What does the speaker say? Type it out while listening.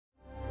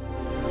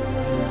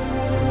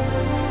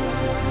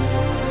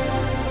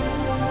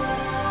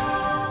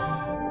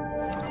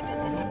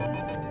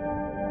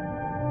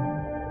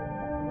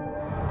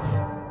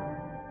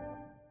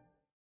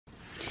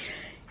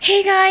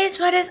Hey guys,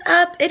 what is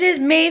up? It is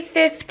May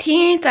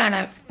 15th on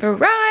a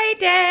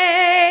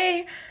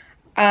Friday.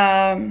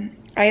 I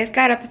just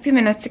got up a few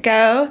minutes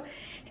ago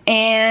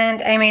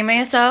and I made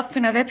myself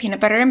another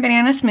peanut butter and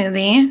banana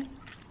smoothie.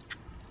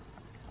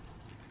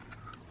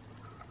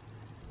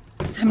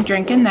 So I'm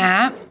drinking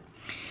that.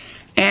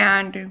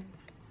 And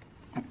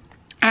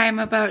I'm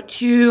about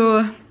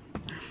to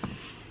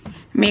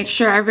make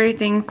sure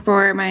everything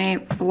for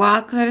my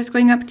vlog that is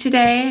going up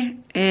today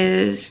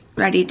is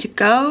ready to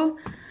go.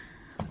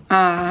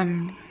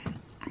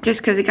 Just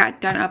because it got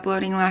done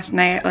uploading last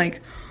night at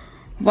like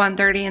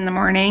 1:30 in the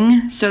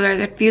morning. So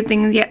there's a few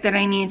things yet that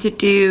I need to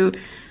do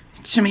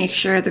to make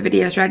sure the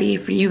video is ready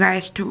for you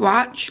guys to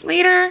watch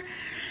later.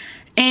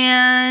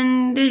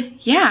 And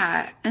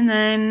yeah, and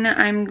then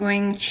I'm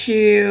going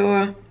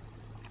to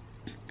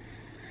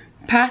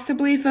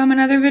possibly film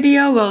another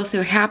video. We'll see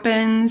what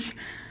happens.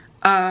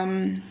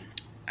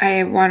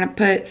 I want to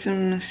put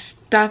some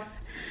stuff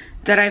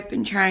that I've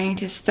been trying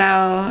to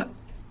sell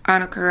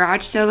on a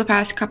garage sale the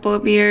past couple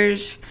of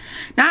years.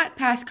 Not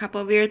past couple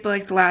of years, but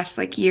like the last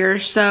like year or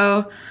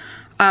so.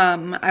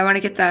 I want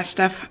to get that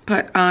stuff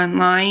put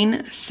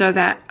online so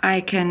that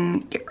I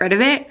can get rid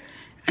of it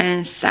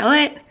and sell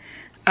it.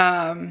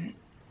 I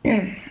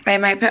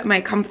might put my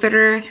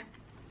comforter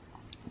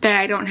that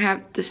I don't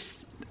have the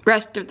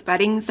rest of the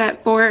bedding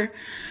set for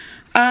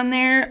on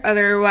there.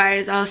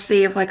 Otherwise, I'll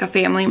see if like a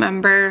family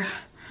member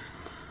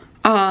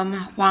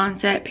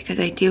wants it, because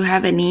I do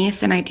have a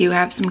niece and I do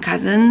have some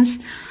cousins.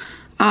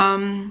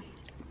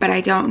 But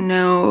I don't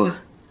know.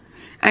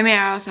 I mean,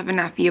 I also have a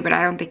nephew, but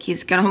I don't think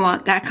he's gonna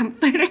want that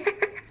comforter.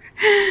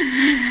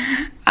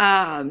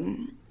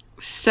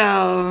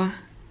 So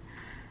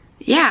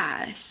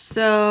yeah,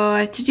 so I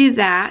have to do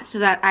that so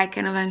that I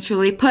can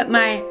eventually put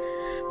my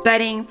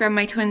bedding from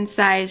my twin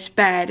size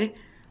bed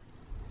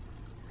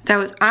that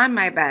was on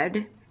my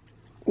bed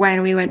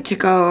when we went to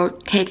go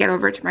take it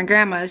over to my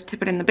grandma's to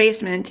put in the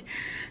basement.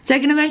 So I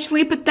can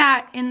eventually put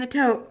that in the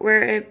tote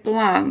where it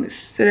belongs,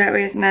 so that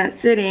way it's not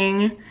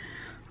sitting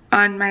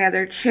on my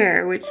other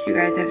chair, which you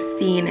guys have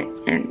seen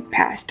in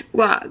past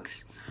vlogs.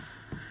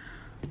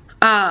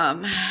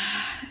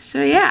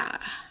 So yeah.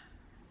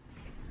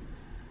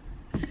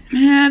 I'm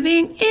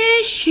having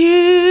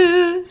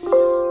issues.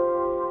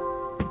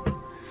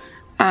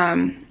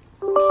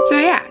 So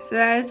yeah, so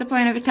that is the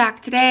plan of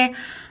attack today.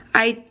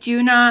 I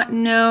do not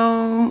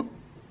know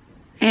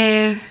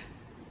if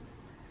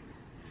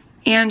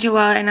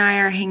Angela and I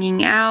are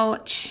hanging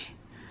out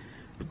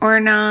or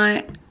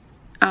not.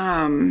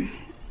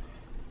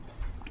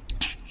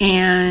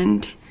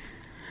 And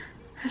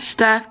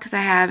stuff, because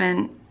I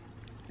haven't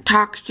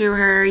talked to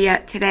her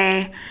yet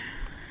today.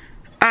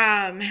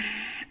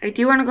 I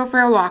do want to go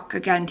for a walk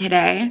again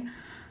today,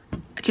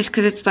 just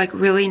because it's like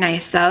really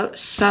nice out.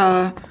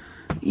 So,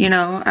 you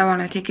know, I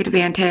want to take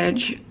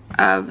advantage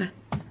of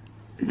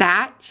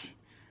that.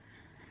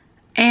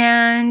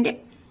 And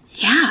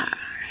yeah,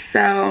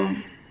 so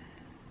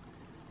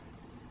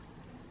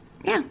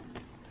yeah.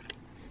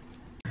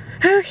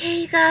 Okay,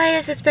 you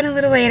guys, it's been a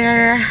little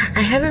later. I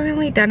haven't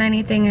really done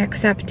anything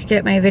except to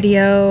get my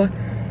video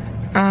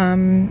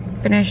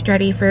finished,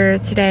 ready for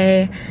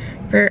today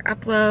for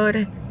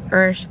upload,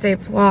 or I should say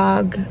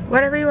vlog,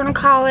 whatever you want to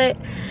call it.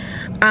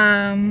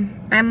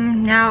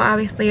 I'm now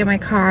obviously in my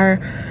car.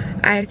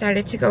 I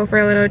decided to go for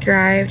a little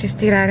drive just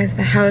to get out of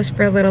the house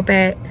for a little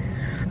bit.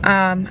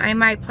 I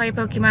might play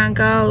Pokemon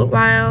Go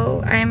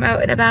while I'm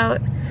out and about.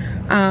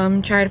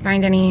 Try to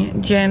find any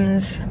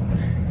gyms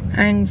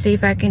and see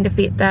if I can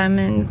defeat them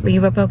and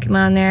leave a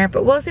Pokemon there,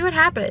 but we'll see what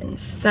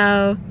happens.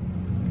 So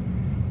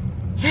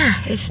yeah,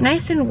 it's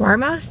nice and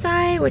warm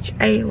outside, which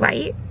I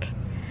like.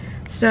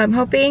 So I'm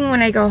hoping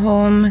when I go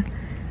home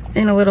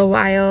in a little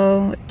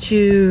while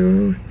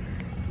to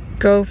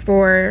go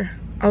for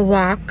a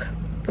walk,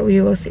 but we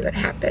will see what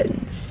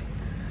happens.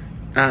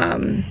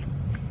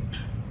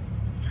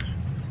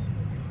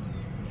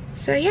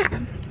 So yeah,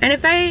 and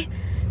if I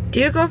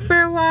do go for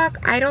a walk,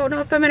 I don't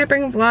know if I'm gonna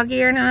bring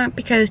vloggy or not,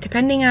 because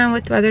depending on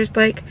what the weather's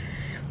like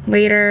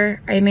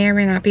later, I may or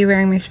may not be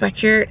wearing my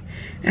sweatshirt,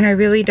 and I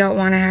really don't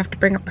want to have to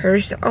bring a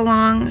purse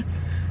along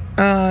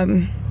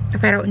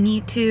if I don't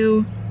need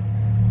to.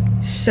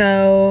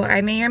 So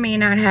I may or may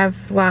not have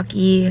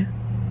vloggy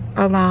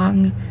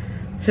along,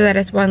 so that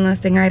is one less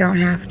thing I don't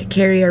have to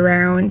carry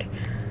around.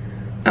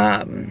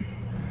 But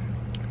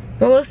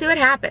we'll see what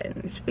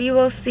happens. We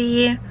will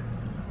see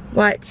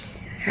what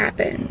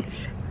happens.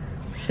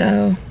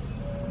 So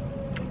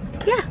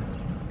yeah.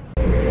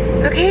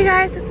 Okay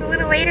guys, it's a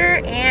little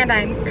later and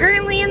I'm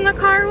currently in the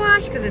car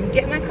wash because I'm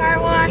getting my car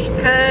washed,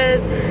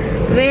 because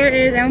there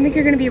is, I don't think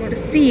you're gonna be able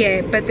to see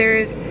it, but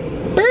there's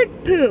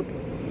bird poop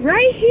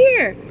right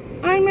here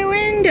on my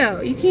window.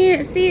 You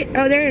can't see it.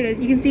 Oh, there it is.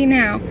 You can see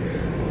now.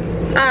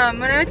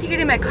 When I went to get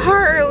in my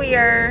car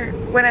earlier,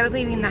 when I was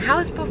leaving the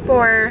house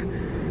before,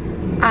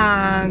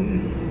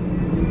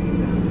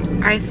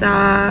 I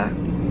saw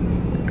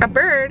a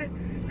bird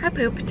had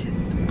pooped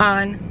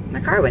on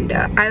my car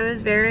window. I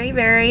was very,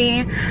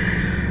 very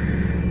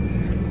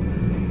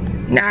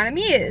not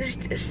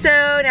amused. So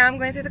now I'm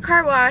going through the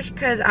car wash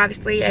because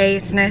obviously A,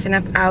 it's nice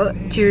enough out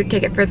to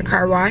take it for the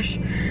car wash,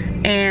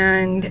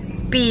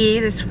 and B,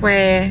 this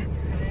way,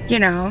 you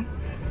know,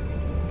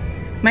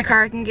 my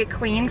car can get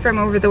clean from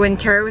over the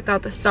winter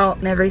without the salt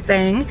and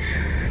everything,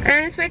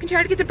 and this way I can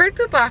try to get the bird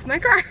poop off my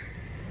car.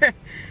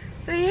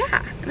 So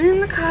yeah, I'm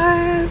in the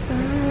car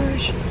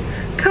wash.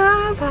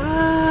 Car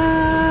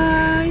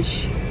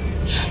wash.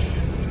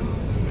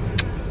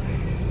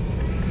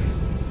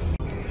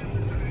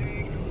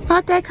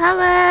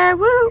 Multicolor,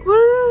 woo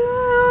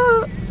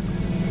woo.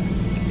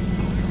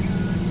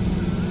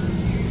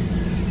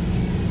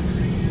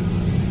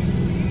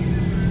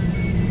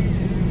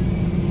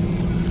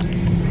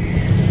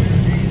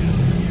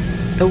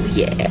 Oh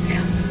yeah.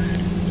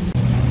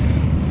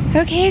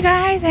 Okay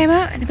guys, I'm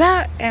out and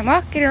about and I'm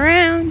walking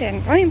around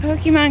and playing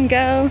Pokemon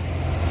Go.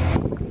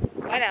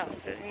 What else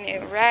is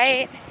new,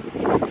 right?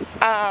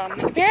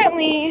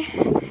 Apparently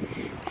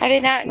I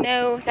did not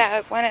know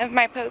that one of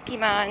my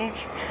Pokemons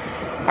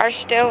are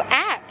still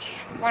at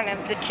one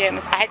of the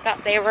gyms. I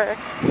thought they were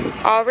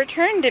all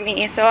returned to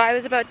me, so I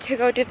was about to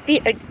go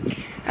defeat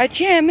a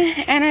gym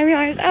and I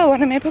realized, oh,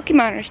 one of my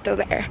Pokemon are still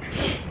there.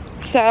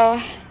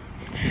 So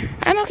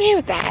I'm okay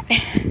with that.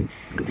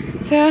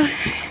 So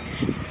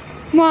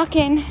I'm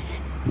walking,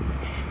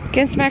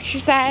 getting some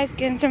exercise,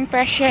 getting some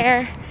fresh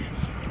air,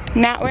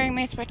 not wearing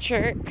my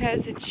sweatshirt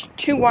because it's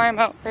too warm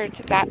out for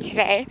that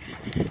today.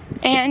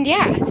 And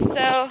yeah,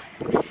 so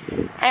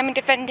I'm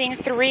defending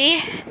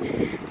 3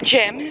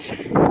 gyms.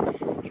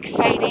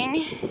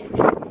 Exciting.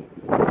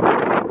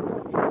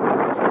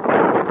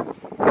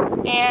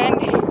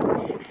 And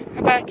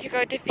about to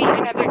go defeat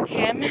another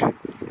gym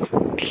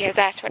because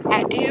that's what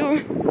I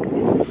do.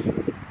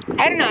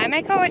 I don't know, I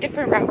might go a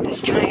different route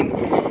this time.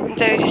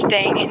 Instead of just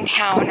staying in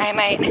town, I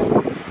might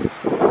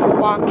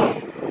walk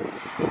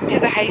to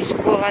the high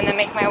school and then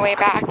make my way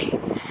back.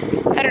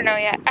 I don't know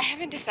yet. I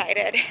haven't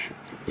decided.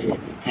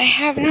 I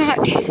have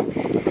not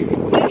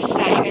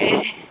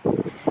decided.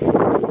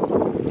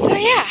 So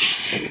yeah.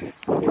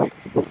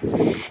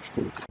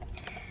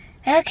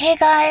 Okay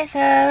guys,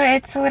 so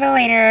it's a little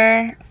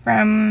later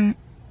from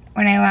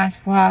when I last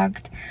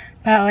vlogged.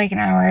 About like an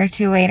hour or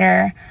 2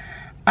 later.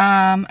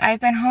 I've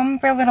been home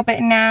for a little bit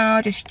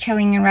now, just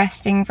chilling and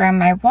resting from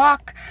my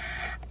walk.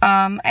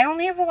 I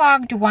only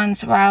vlogged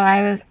once while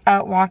I was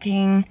out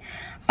walking,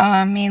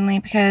 mainly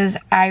because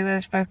I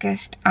was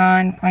focused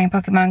on playing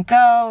Pokemon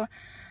Go.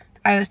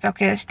 I was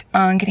focused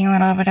on getting a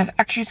little bit of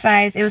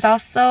exercise. It was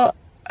also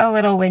a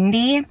little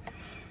windy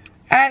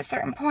at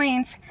certain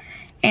points,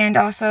 and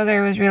also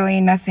there was really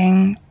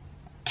nothing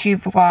to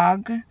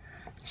vlog.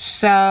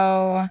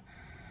 So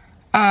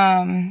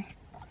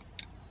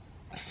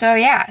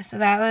yeah, so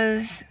that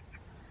was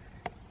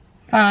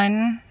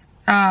fun.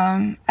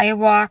 I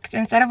walked,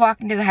 instead of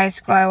walking to the high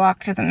school, I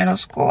walked to the middle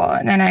school,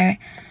 and then I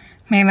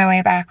made my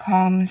way back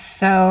home.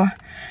 So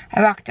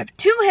I walked up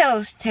 2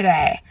 hills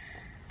today.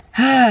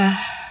 I'm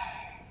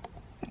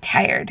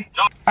tired.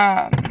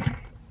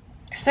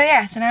 So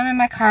yeah, so now I'm in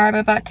my car. I'm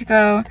about to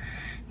go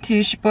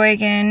to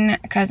Sheboygan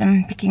because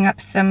I'm picking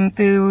up some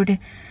food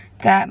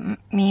that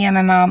me and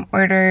my mom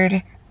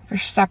ordered for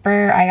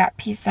supper. I got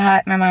Pizza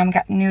Hut, my mom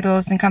got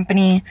noodles and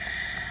company.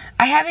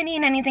 I haven't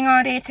eaten anything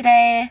all day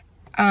today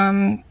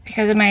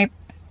because of my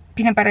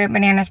peanut butter and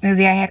banana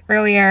smoothie I had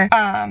earlier.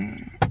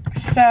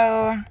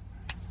 So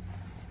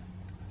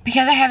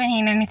because I haven't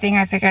eaten anything,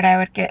 I figured I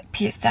would get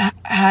Pizza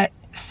Hut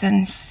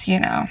since, you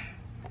know,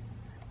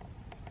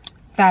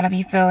 that'll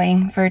be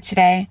filling for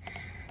today.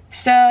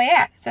 So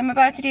yeah, so I'm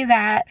about to do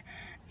that,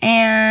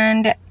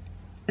 and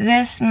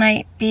this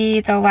might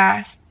be the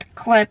last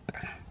clip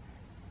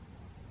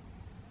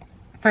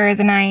for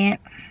the night,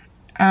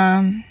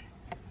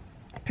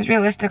 because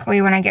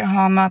realistically when I get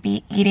home I'll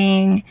be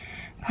eating,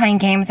 playing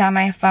games on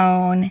my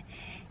phone,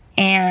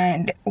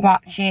 and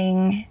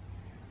watching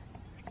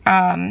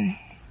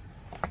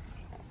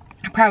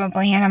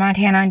probably Hannah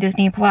Montana on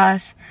Disney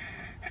Plus,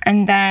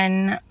 and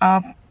then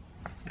I'll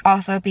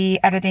also be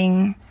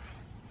editing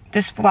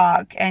this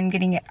vlog and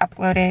getting it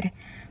uploaded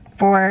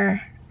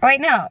for, oh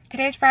wait, no,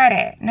 today's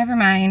Friday, never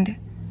mind.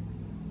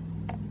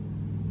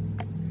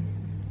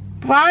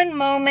 Blonde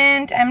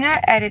moment, I'm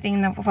not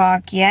editing the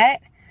vlog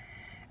yet.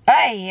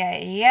 Ay,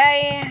 ay,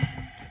 ay.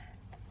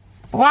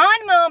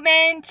 Blonde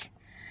moment.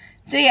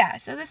 So yeah,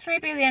 so this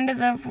might be the end of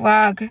the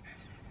vlog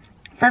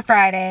for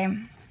Friday.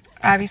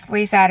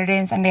 Obviously Saturday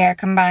and Sunday are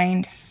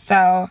combined,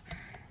 so,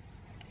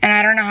 and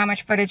I don't know how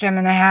much footage I'm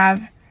gonna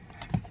have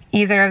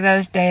either of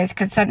those days,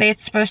 because Sunday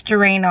it's supposed to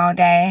rain all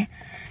day,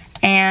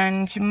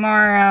 and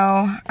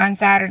tomorrow on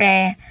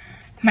Saturday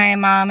my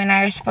mom and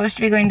I are supposed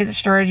to be going to the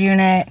storage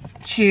unit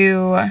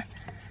to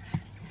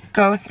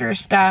go through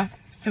stuff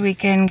so we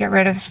can get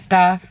rid of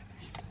stuff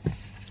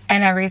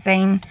and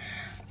everything.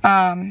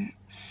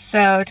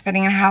 So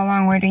depending on how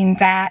long we're doing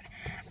that,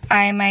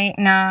 I might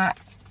not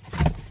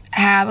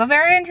have a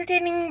very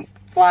entertaining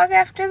vlog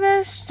after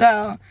this,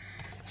 so,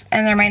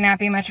 and there might not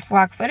be much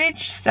vlog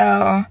footage,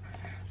 so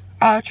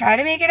I'll try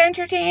to make it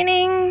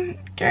entertaining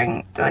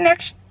during the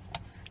next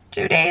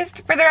 2 days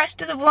for the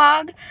rest of the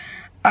vlog.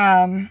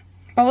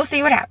 But we'll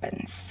see what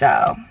happens,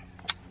 so.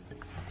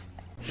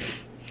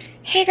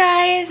 Hey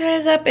guys, what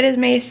is up? It is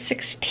May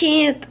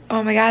 16th.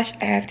 Oh my gosh,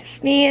 I have to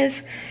sneeze.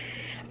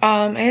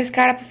 I just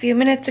got up a few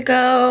minutes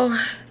ago.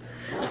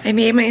 I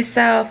made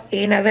myself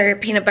another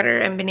peanut butter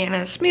and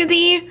banana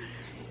smoothie.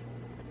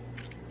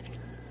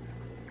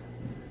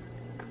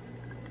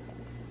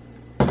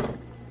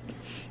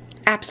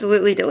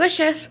 Absolutely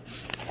delicious.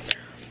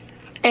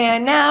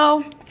 And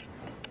now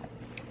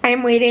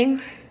I'm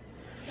waiting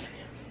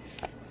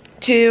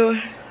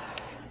to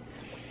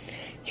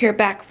hear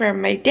back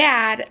from my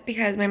dad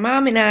because my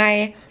mom and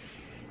I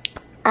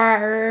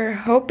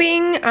are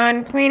planning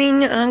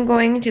on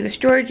going to the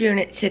storage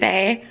unit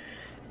today.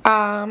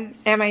 And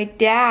my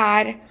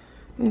dad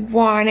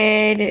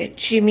wanted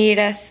to meet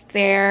us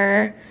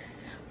there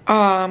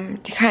to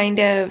kind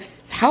of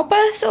help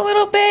us a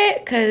little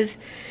bit because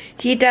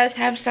he does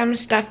have some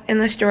stuff in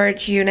the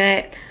storage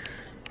unit.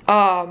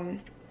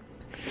 And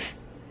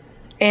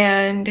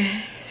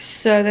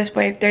so this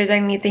way, if there's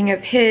anything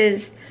of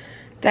his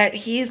that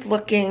he's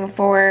looking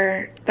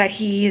for, that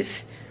he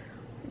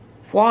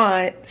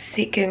wants,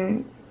 he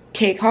can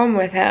take home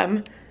with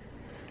him.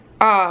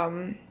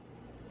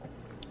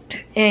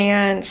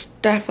 And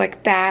stuff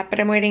like that. But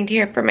I'm waiting to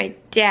hear from my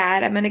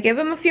dad. I'm gonna give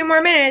him a few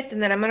more minutes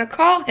and then I'm gonna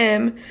call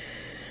him.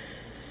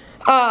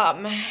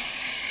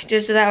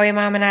 Just so that way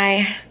Mom and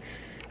I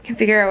can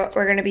figure out what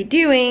we're gonna be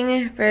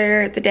doing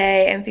for the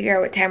day and figure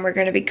out what time we're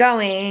gonna be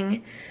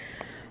going.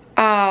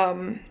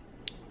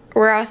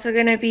 We're also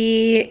gonna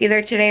be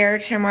either today or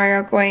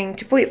tomorrow going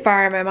to Fleet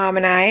Farm, my mom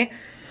and I,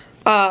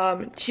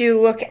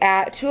 to look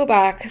at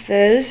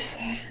toolboxes.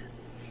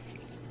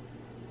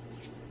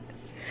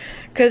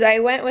 Cause I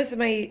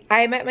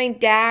met my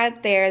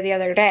dad there the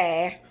other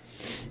day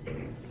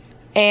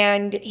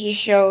and he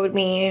showed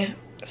me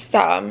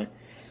some.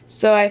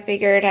 So I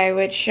figured I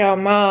would show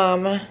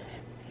Mom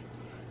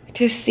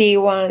to see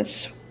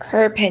once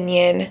her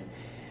opinion,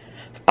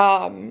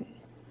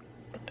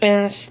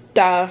 and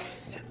stuff,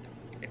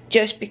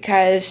 just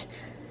because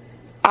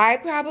I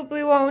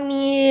probably won't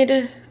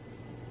need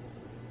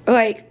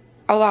like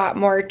a lot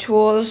more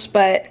tools,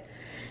 but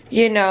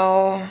you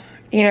know,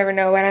 you never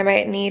know what I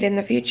might need in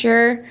the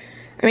future.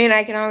 I mean,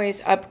 I can always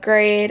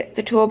upgrade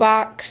the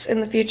toolbox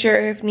in the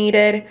future if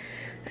needed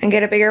and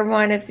get a bigger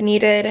one if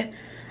needed.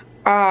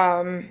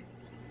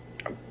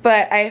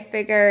 But I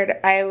figured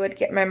I would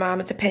get my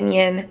mom's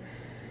opinion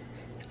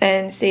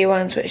and see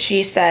once what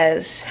she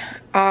says,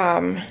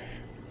 and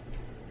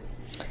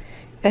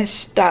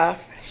stuff.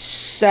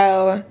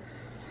 So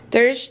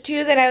there's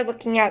two that I was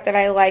looking at that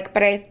I like,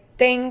 but I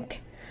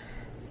think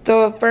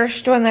the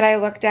first one that I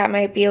looked at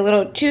might be a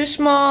little too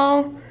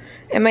small.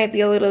 It might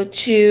be a little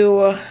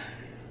too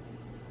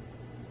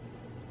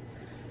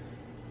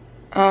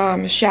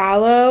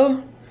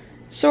shallow.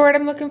 Sort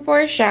I'm looking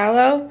for,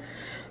 shallow.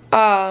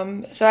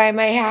 So I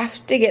might have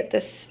to get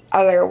this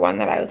other one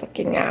that I was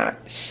looking at.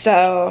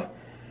 So,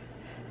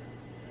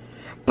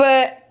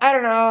 but I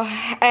don't know.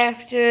 I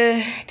have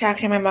to talk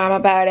to my mom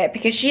about it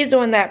because she's the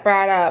one that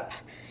brought up,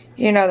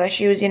 you know, that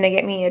she was gonna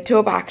get me a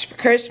toolbox for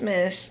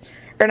Christmas.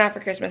 Or not for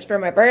Christmas, for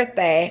my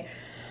birthday.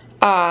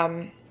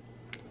 So,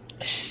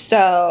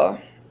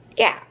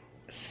 yeah.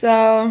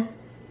 So,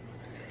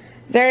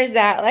 there's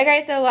that. Like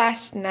I said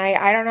last night,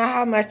 I don't know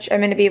how much I'm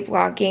going to be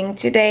vlogging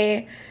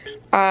today.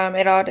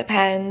 It all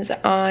depends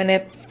on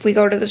if we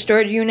go to the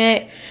storage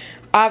unit.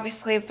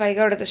 Obviously, if I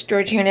go to the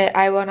storage unit,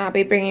 I will not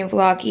be bringing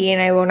Vloggy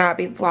and I will not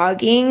be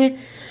vlogging.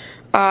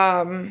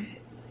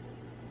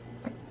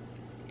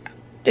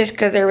 Just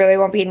because there really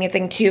won't be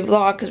anything to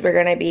vlog because we're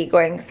going to be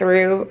going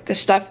through the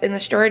stuff in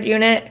the storage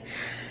unit.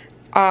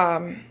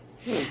 And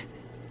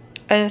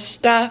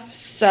stuff.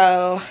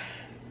 So,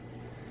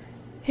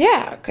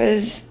 yeah,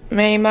 because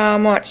my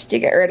mom wants to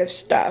get rid of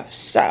stuff.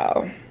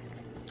 So,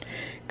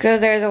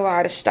 because there's a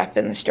lot of stuff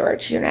in the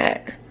storage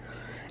unit.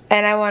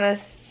 And I want to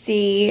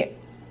see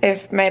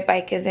if my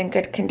bike is in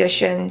good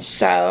condition.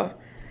 So,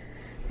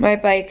 my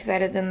bike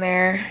that is in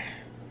there.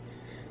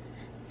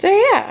 So,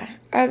 yeah,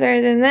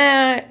 other than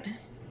that,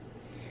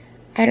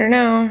 I don't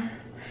know.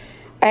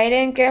 I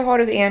didn't get a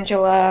hold of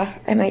Angela.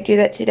 I might do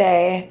that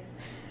today.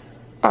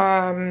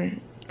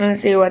 And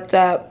see what's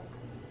up.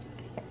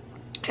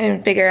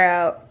 And figure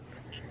out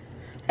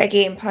a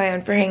game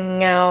plan for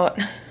hanging out.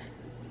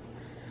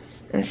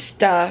 And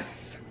stuff.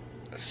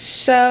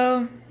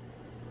 So,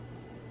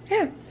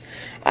 yeah.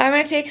 I'm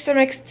gonna take some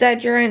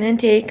Excedrin and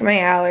take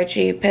my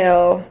allergy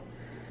pill.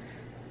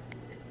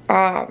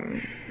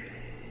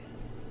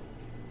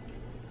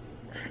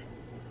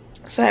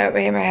 So that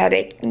way my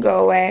headache can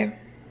go away.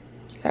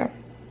 So.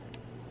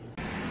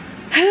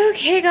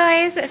 Okay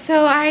guys,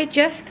 so I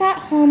just got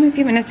home a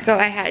few minutes ago.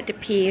 I had to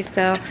pee,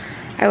 so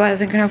I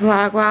wasn't gonna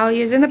vlog while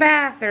using the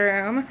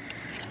bathroom.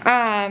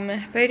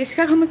 But I just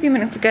got home a few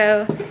minutes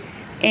ago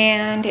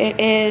and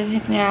it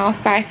is now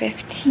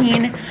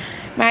 5:15.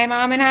 My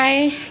mom and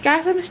I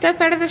got some stuff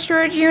out of the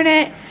storage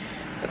unit,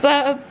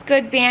 but a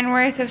good van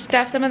worth of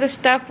stuff. Some of the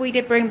stuff we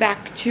did bring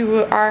back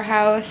to our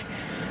house.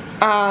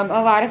 A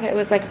lot of it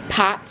was like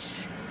pots,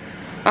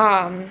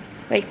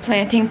 like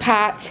planting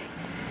pots.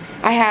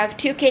 I have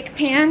 2 cake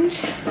pans.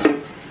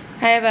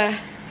 I have a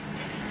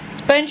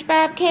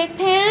SpongeBob cake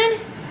pan,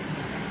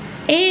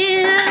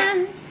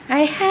 and I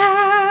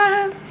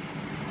have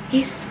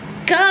a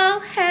skull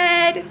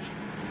head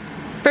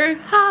for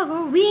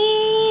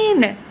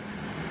Halloween.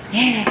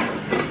 Yeah.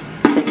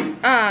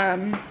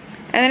 And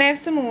then I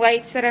have some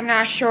lights that I'm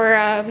not sure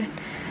of.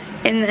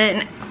 And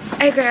then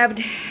I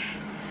grabbed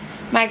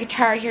my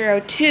Guitar Hero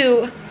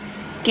 2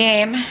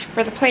 game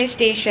for the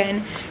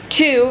PlayStation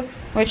 2,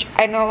 which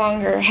I no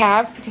longer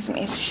have because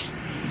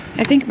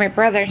I think my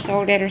brother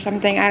sold it or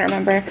something. I don't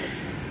remember.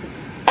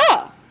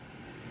 Oh!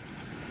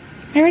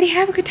 I already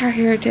have a Guitar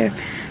Hero 2.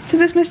 So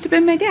this must have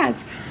been my dad's.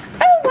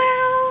 Oh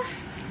well!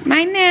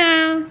 Mine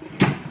now.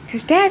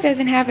 Because Dad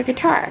doesn't have a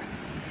guitar.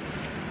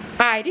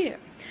 I do.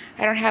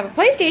 I don't have a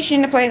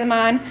PlayStation to play them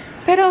on,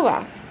 but oh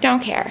well,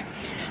 don't care.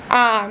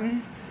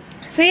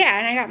 So yeah,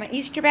 and I got my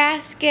Easter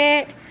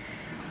basket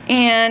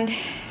and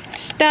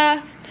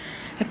stuff,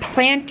 a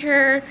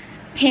planter,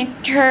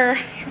 painter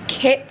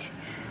kit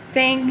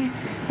thing,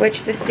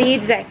 which the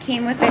seeds that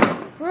came with it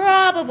are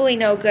probably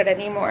no good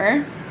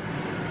anymore.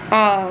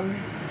 And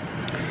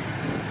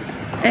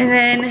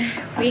then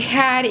we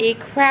had a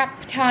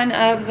crap ton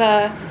of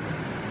the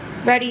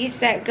Ready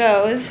Set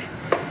Goes,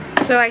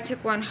 so I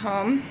took one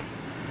home.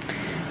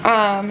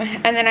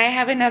 And then I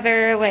have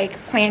another like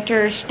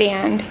planter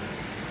stand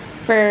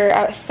for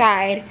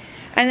outside.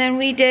 And then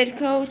we did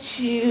go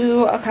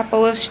to a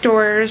couple of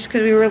stores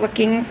because we were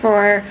looking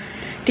for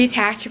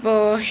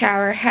detachable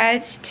shower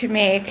heads to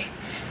make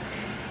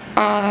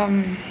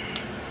coloring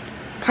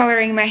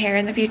my hair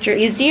in the future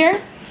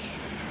easier.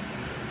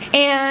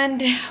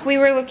 And we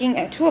were looking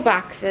at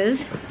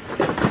toolboxes.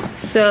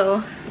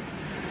 So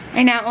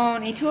I now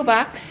own a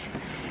toolbox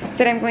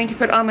that I'm going to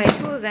put all my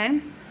tools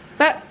in.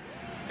 But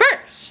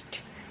first,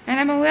 and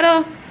I'm a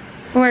little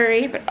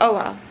blurry, but oh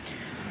well.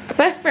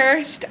 But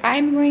first,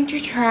 I'm going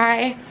to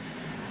try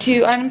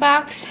to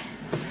unbox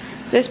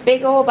this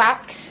big old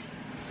box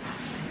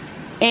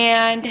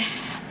and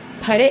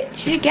put it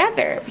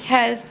together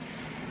because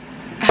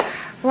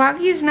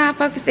Vloggy's not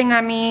focusing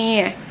on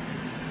me.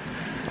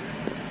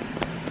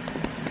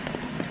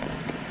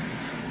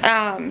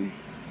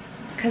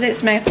 Because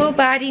it's my full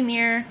body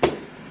mirror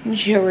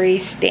jewelry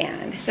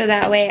stand, so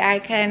that way I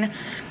can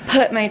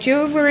put my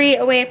jewelry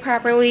away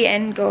properly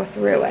and go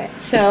through it.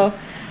 So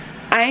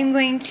I'm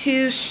going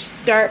to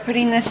start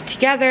putting this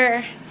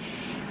together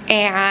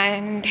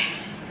and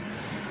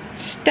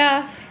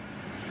stuff,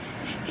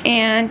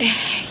 and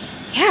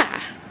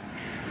yeah,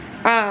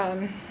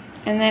 and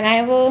then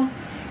I will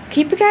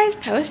keep you guys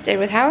posted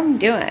with how I'm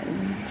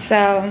doing.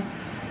 So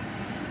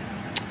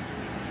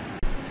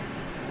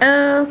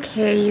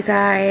okay, you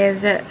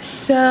guys,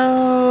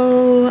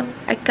 so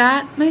I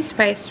got my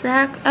spice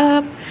rack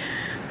up.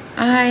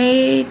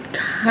 I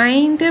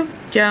kind of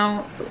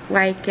don't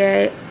like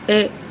it.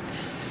 It's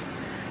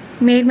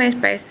made my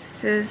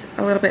spices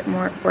a little bit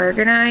more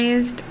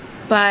organized,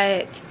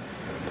 but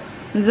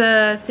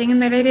the thing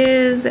that it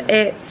is,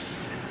 it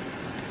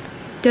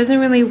doesn't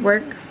really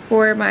work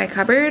for my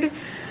cupboard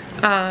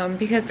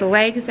because the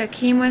legs that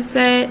came with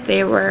it,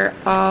 they were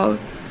all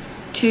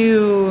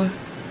too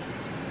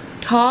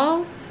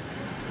tall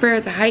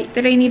for the height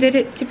that I needed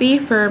it to be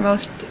for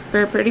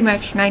pretty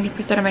much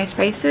 90% of my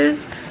spices.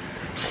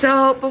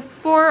 So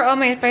before, all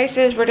my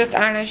spices were just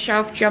on a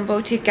shelf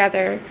jumbled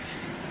together,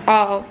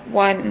 all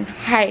one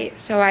height.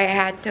 So I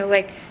had to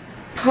like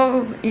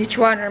pull each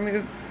one or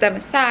move them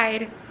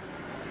aside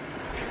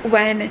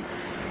when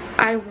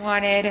I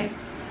wanted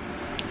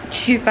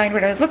to find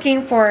what I was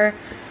looking for.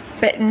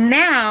 But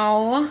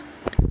now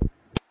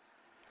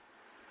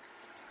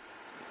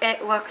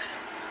it looks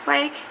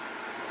like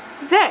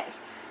this.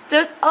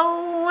 So it's a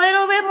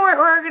little bit more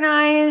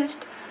organized,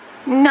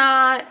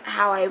 not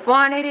how I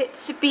wanted it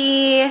to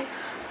be,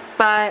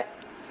 but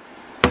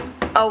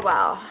oh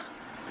well.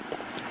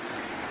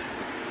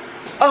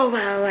 Oh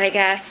well, I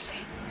guess.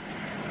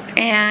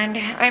 And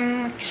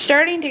I'm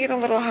starting to get a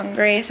little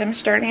hungry, so I'm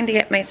starting to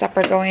get my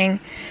supper going.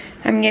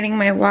 I'm getting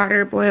my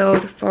water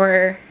boiled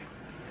for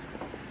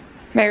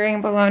my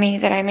ring bologna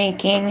that I'm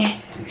making.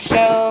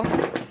 So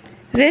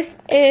this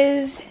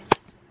is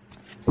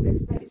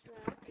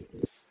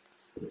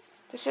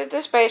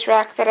the spice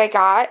rack that I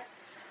got.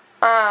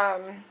 I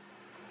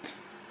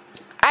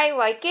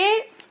like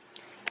it.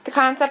 The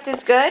concept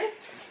is good,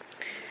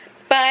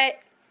 but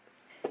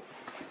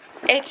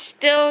it's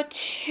still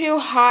too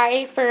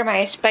high for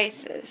my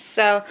spices,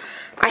 so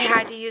I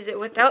had to use it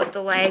without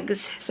the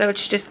legs, so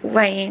it's just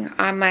laying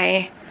on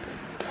my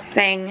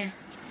thing,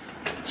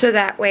 so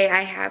that way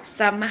I have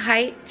some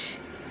height,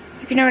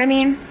 if you know what I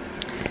mean.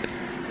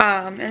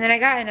 And then I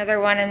got another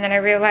one, and then I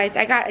realized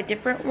I got a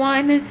different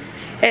one.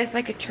 It's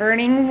like a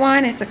turning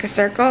one, it's like a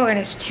circle, and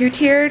it's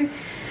two-tiered.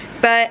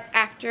 But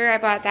after I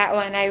bought that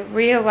one, I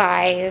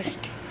realized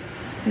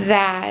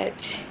that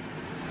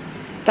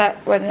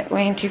that wasn't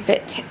going to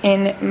fit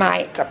in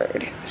my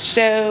cupboard.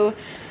 So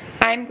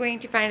I'm going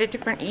to find a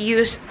different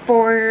use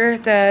for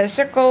the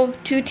circle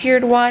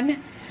 2-tiered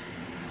one.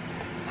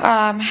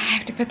 I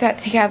have to put that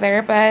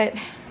together, but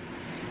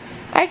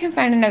I can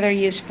find another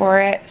use for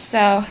it,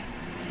 so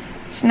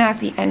it's not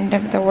the end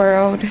of the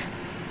world.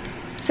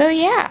 So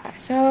yeah,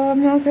 so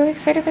I'm really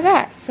excited for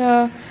that. So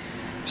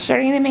I'm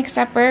starting to make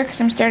supper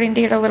because I'm starting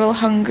to get a little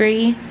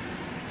hungry.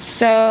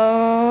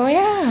 So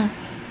yeah,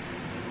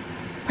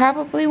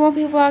 probably won't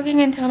be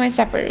vlogging until my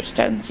supper is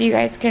done, so you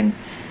guys can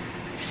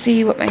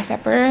see what my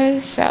supper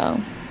is. So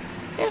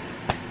yeah.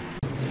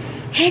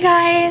 Hey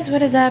guys,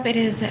 what is up? It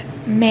is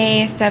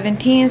May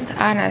 17th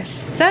on a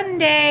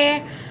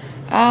Sunday.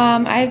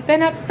 I've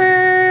been up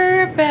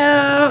for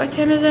about, what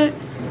time is it?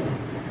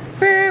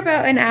 For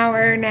about an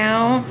hour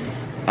now.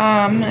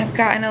 I've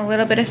gotten a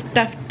little bit of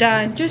stuff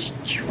done, just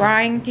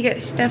trying to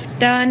get stuff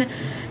done,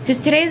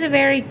 because today's a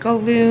very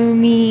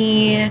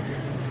gloomy,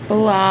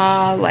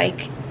 blah,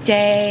 like,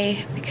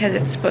 day, because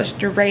it's supposed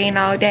to rain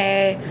all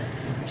day.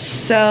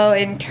 So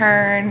in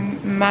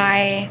turn,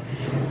 my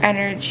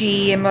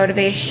energy and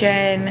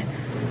motivation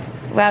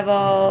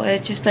level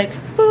is just like,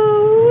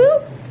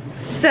 boop.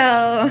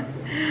 So,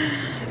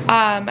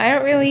 I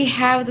don't really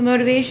have the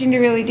motivation to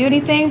really do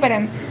anything, but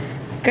I'm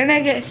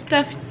gonna get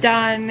stuff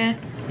done,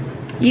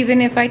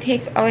 even if I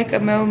take like a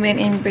moment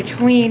in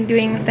between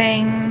doing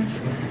things,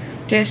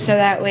 just so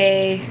that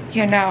way,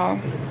 you know,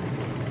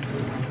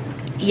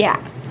 yeah.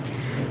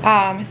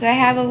 So I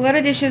have a lot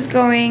of dishes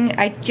going.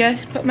 I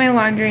just put my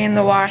laundry in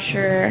the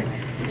washer,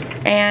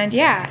 and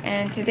yeah,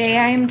 and today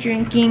I am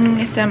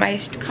drinking some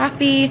iced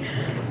coffee.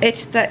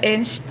 It's the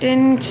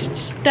instant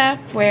stuff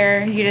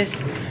where you just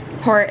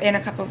pour it in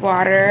a cup of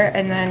water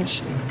and then,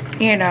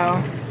 you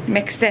know,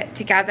 mix it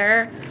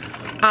together.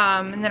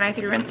 And then I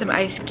threw in some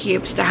ice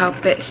cubes to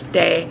help it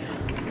stay,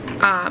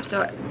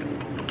 so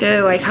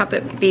to like help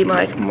it be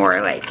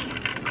more like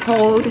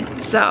cold.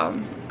 So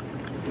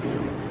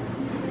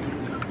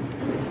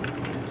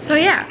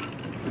yeah,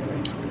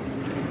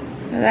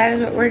 so that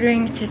is what we're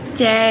doing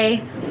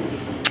today.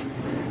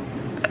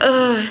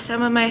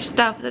 Some of my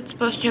stuff that's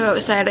supposed to go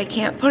outside, I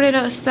can't put it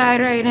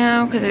outside right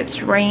now because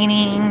it's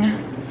raining.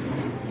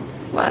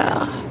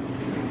 Well,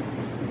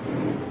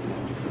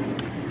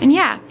 and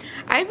yeah,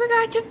 I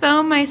forgot to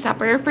film my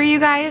supper for you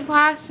guys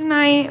last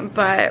night,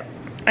 but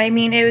I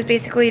mean, it was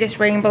basically just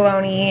ring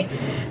bologna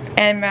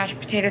and mashed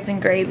potatoes and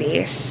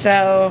gravy,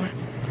 so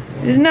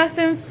there's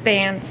nothing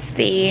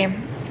fancy.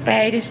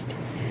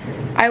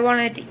 I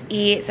wanted to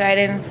eat, so I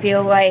didn't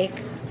feel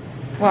like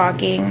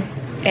vlogging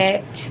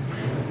it.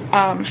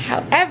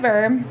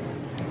 However,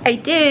 I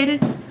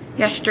did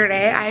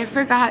yesterday. I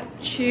forgot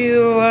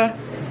to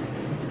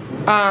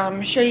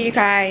show you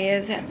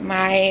guys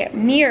my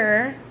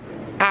mirror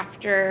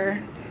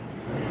after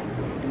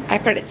I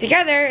put it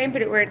together and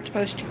put it where it's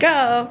supposed to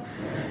go.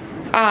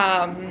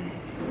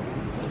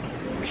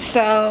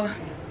 So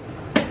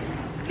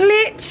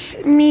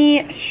let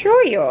me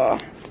show you.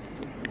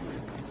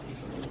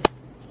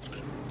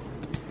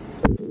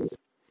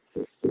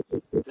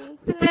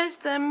 This is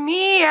the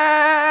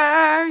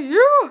mirror.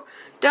 You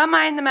don't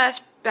mind the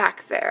mess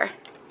back there.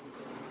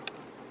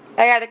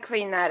 I gotta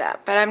clean that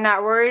up, but I'm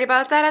not worried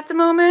about that at the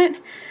moment.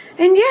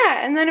 And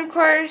yeah, and then of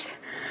course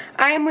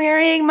I'm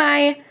wearing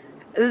my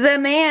The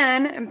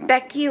Man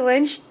Becky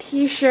Lynch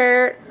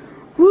t-shirt.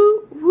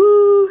 Woo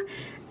woo.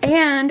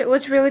 And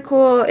what's really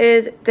cool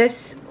is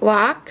this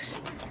locks.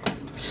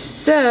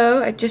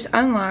 So I just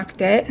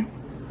unlocked it,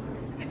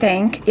 I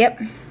think.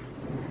 Yep.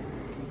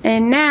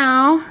 And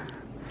now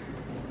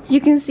you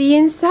can see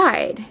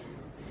inside.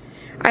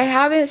 I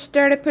haven't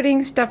started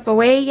putting stuff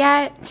away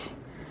yet.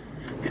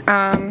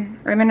 I'm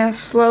gonna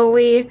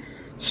slowly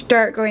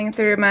start going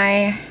through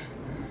my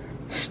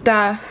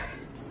stuff.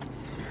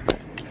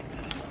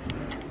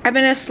 I'm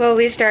gonna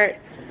slowly start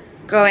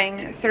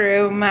going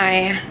through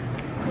my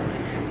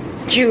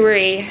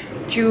jewelry,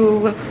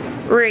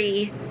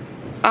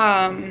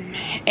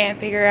 and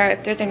figure out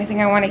if there's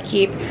anything I want to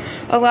keep.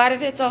 A lot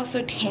of it's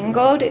also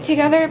tangled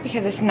together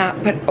because it's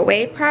not put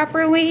away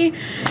properly.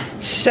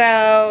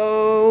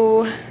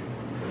 So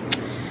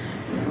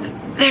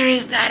there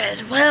is that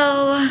as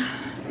well.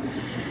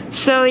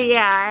 So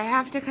yeah, I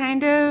have to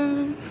kind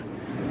of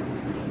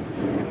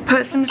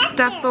put some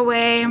stuff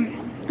away,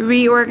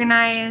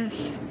 reorganize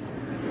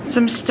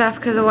some stuff,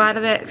 because a lot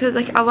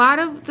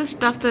of the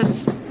stuff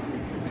that's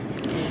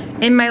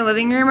in my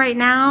living room right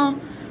now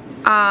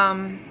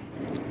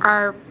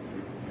are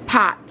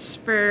pots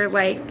for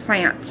like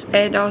plants,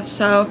 and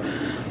also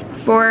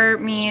for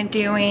me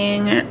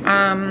doing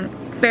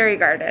fairy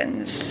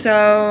gardens.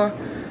 So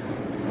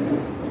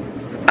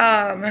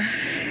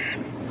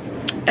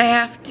I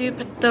have to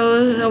put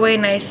those away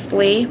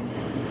nicely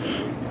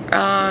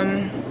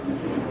and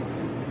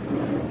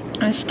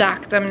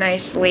stock them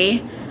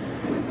nicely.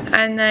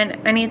 And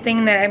then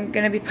anything that I'm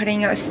gonna be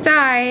putting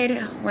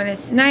outside when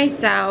it's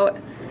nice out,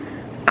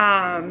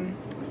 I'm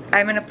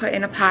gonna put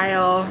in a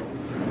pile.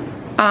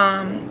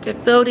 The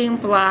building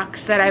blocks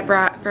that I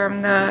brought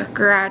from the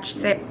garage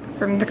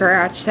from the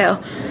garage sale,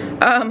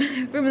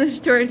 from the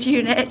storage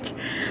unit.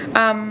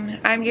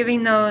 I'm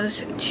giving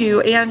those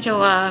to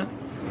Angela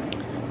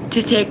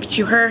to take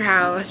to her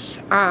house,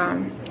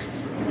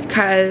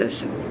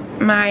 because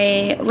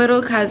my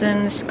little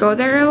cousins go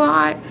there a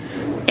lot,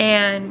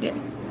 and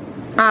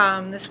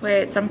this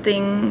way it's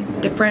something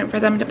different for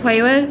them to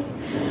play with.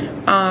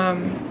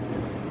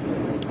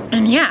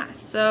 And yeah,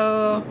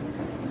 so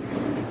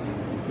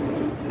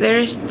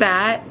there's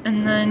that,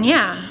 and then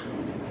yeah,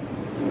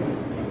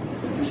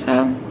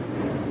 so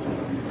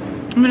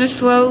I'm gonna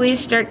slowly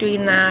start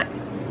doing that,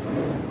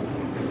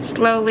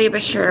 slowly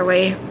but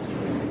surely.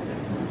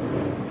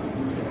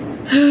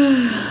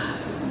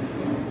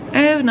 I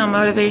have no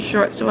motivation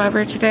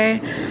whatsoever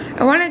today.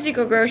 I wanted to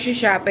go grocery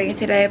shopping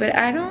today, but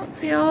I don't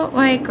feel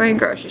like going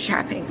grocery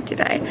shopping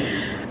today.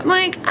 I'm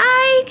like,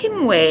 I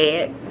can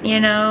wait, you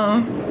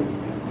know?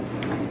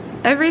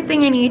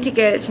 Everything I need to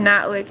get is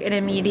not like an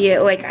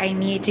immediate, like I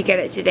need to get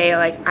it today,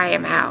 like I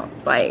am out.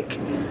 Like,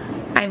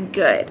 I'm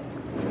good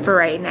for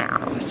right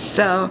now.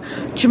 So,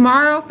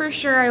 tomorrow for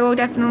sure I will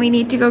definitely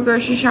need to go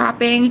grocery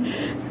shopping,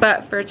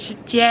 but for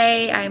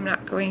today, I'm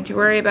not going to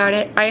worry about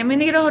it. I am going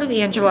to get a hold of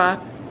Angela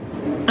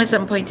at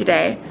some point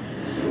today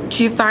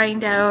to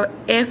find out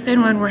if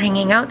and when we're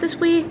hanging out this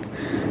week,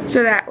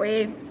 so that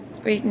way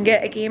we can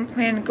get a game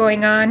plan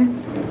going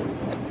on.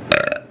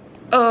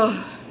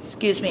 Oh,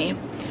 excuse me.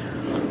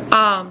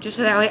 Just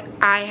so that way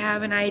I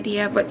have an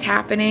idea of what's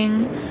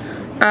happening.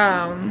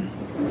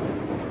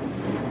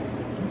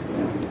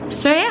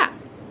 So yeah,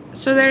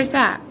 so there's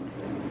that.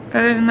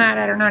 Other than that,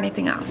 I don't know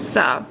anything else.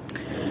 So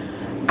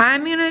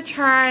I'm gonna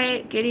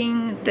try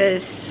getting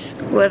this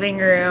living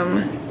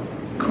room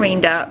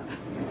cleaned up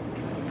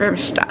from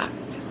stuff.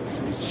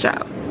 So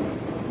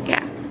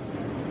yeah.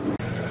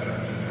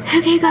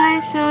 Okay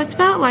guys, so it's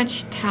about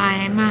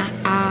lunchtime.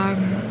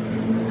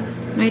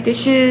 My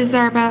dishes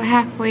are about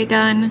halfway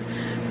done.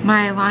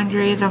 My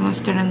laundry is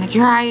almost done in the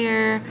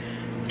dryer.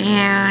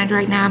 And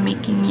right now I'm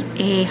making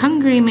a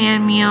Hungry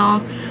Man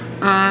meal,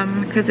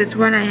 because it's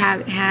one I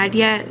haven't had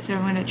yet, so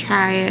I'm gonna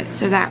try it,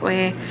 so that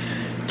way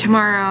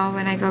tomorrow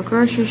when I go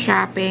grocery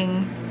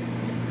shopping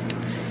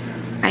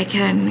I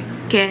can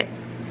get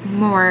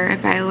more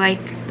if I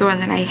like the one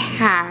that I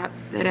have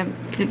that I'm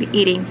gonna be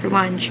eating for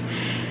lunch.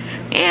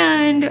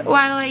 And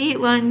while I eat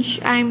lunch,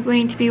 I'm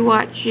going to be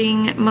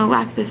watching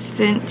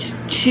Maleficent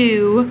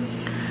 2.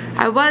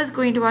 I was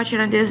going to watch it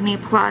on Disney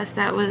Plus.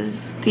 That was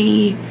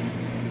the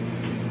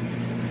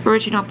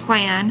original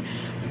plan.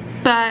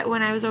 But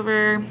when I was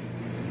over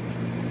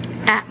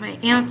at my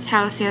aunt's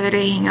house the other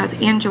day hanging out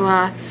with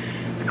Angela,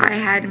 I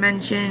had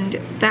mentioned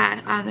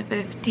that on the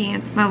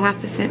 15th,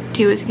 Maleficent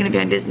 2 is going to be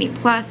on Disney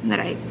Plus, and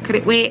that I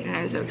couldn't wait, and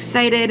I was so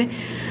excited.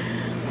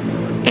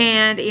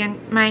 And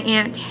my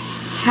aunt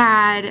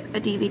had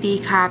a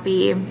DVD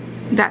copy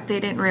that they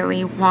didn't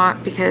really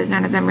want because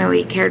none of them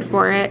really cared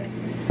for it.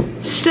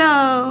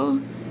 So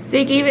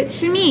they gave it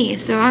to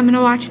me. So I'm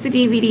gonna watch the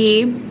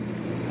DVD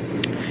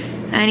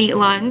and eat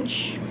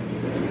lunch.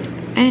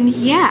 And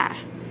yeah.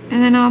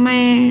 And then all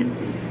my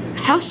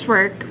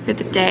housework for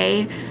the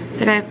day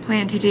that I've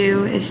planned to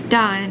do is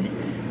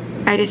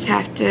done. I just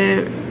have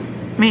to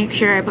make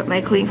sure I put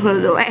my clean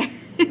clothes away.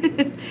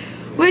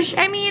 Which,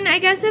 I mean, I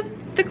guess if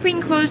the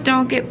clean clothes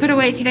don't get put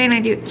away today and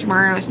I do it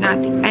tomorrow, it's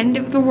not the end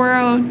of the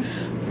world.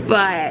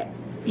 But,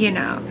 you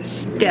know,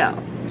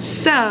 still.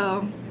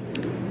 So,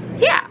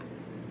 yeah.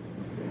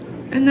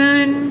 And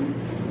then,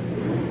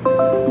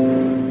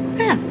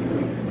 yeah.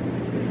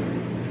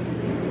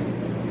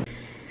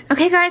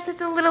 Okay guys, it's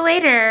a little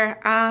later.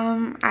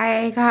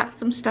 I got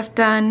some stuff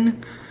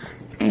done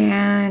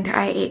and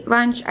I ate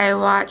lunch. I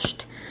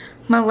watched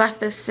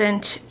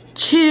Maleficent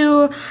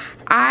 2.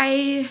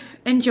 I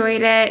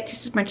enjoyed it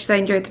just as much as I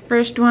enjoyed the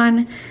first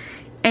one.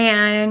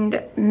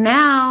 And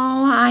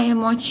now I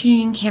am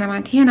watching Hannah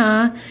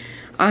Montana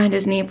on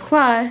Disney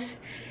Plus,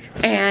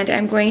 and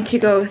I'm going to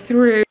go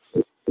through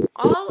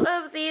all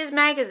of these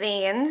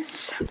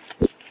magazines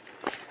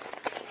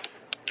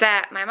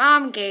that my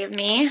mom gave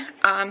me,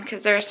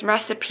 because there's some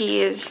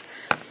recipes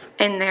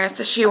in there,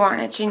 so she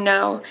wanted to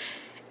know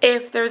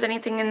if there's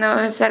anything in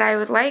those that I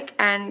would like,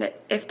 and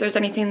if there's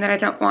anything that I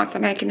don't want,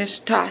 then I can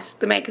just toss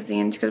the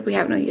magazines because we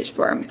have no use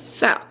for them.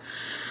 So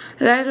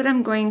that's what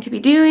I'm going to be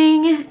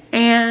doing,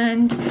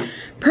 and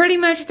pretty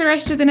much the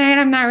rest of the night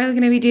I'm not really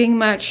going to be doing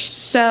much.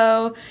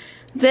 So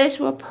this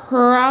will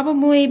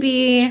probably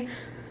be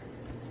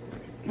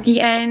the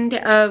end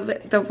of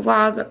the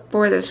vlog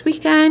for this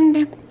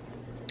weekend.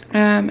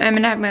 I'm going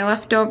to have my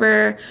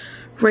leftover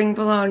ring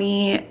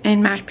bologna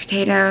and mashed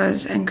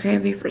potatoes and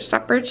gravy for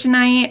supper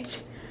tonight.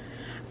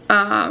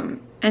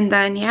 And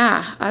then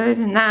yeah, other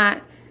than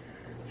that,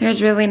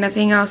 there's really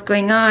nothing else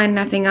going on,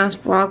 nothing else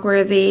vlog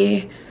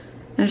worthy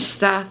and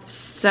stuff.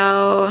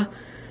 So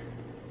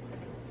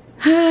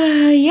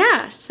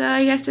yeah, so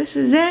I guess this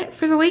is it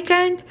for the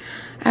weekend.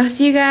 I'll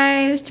see you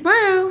guys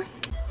tomorrow.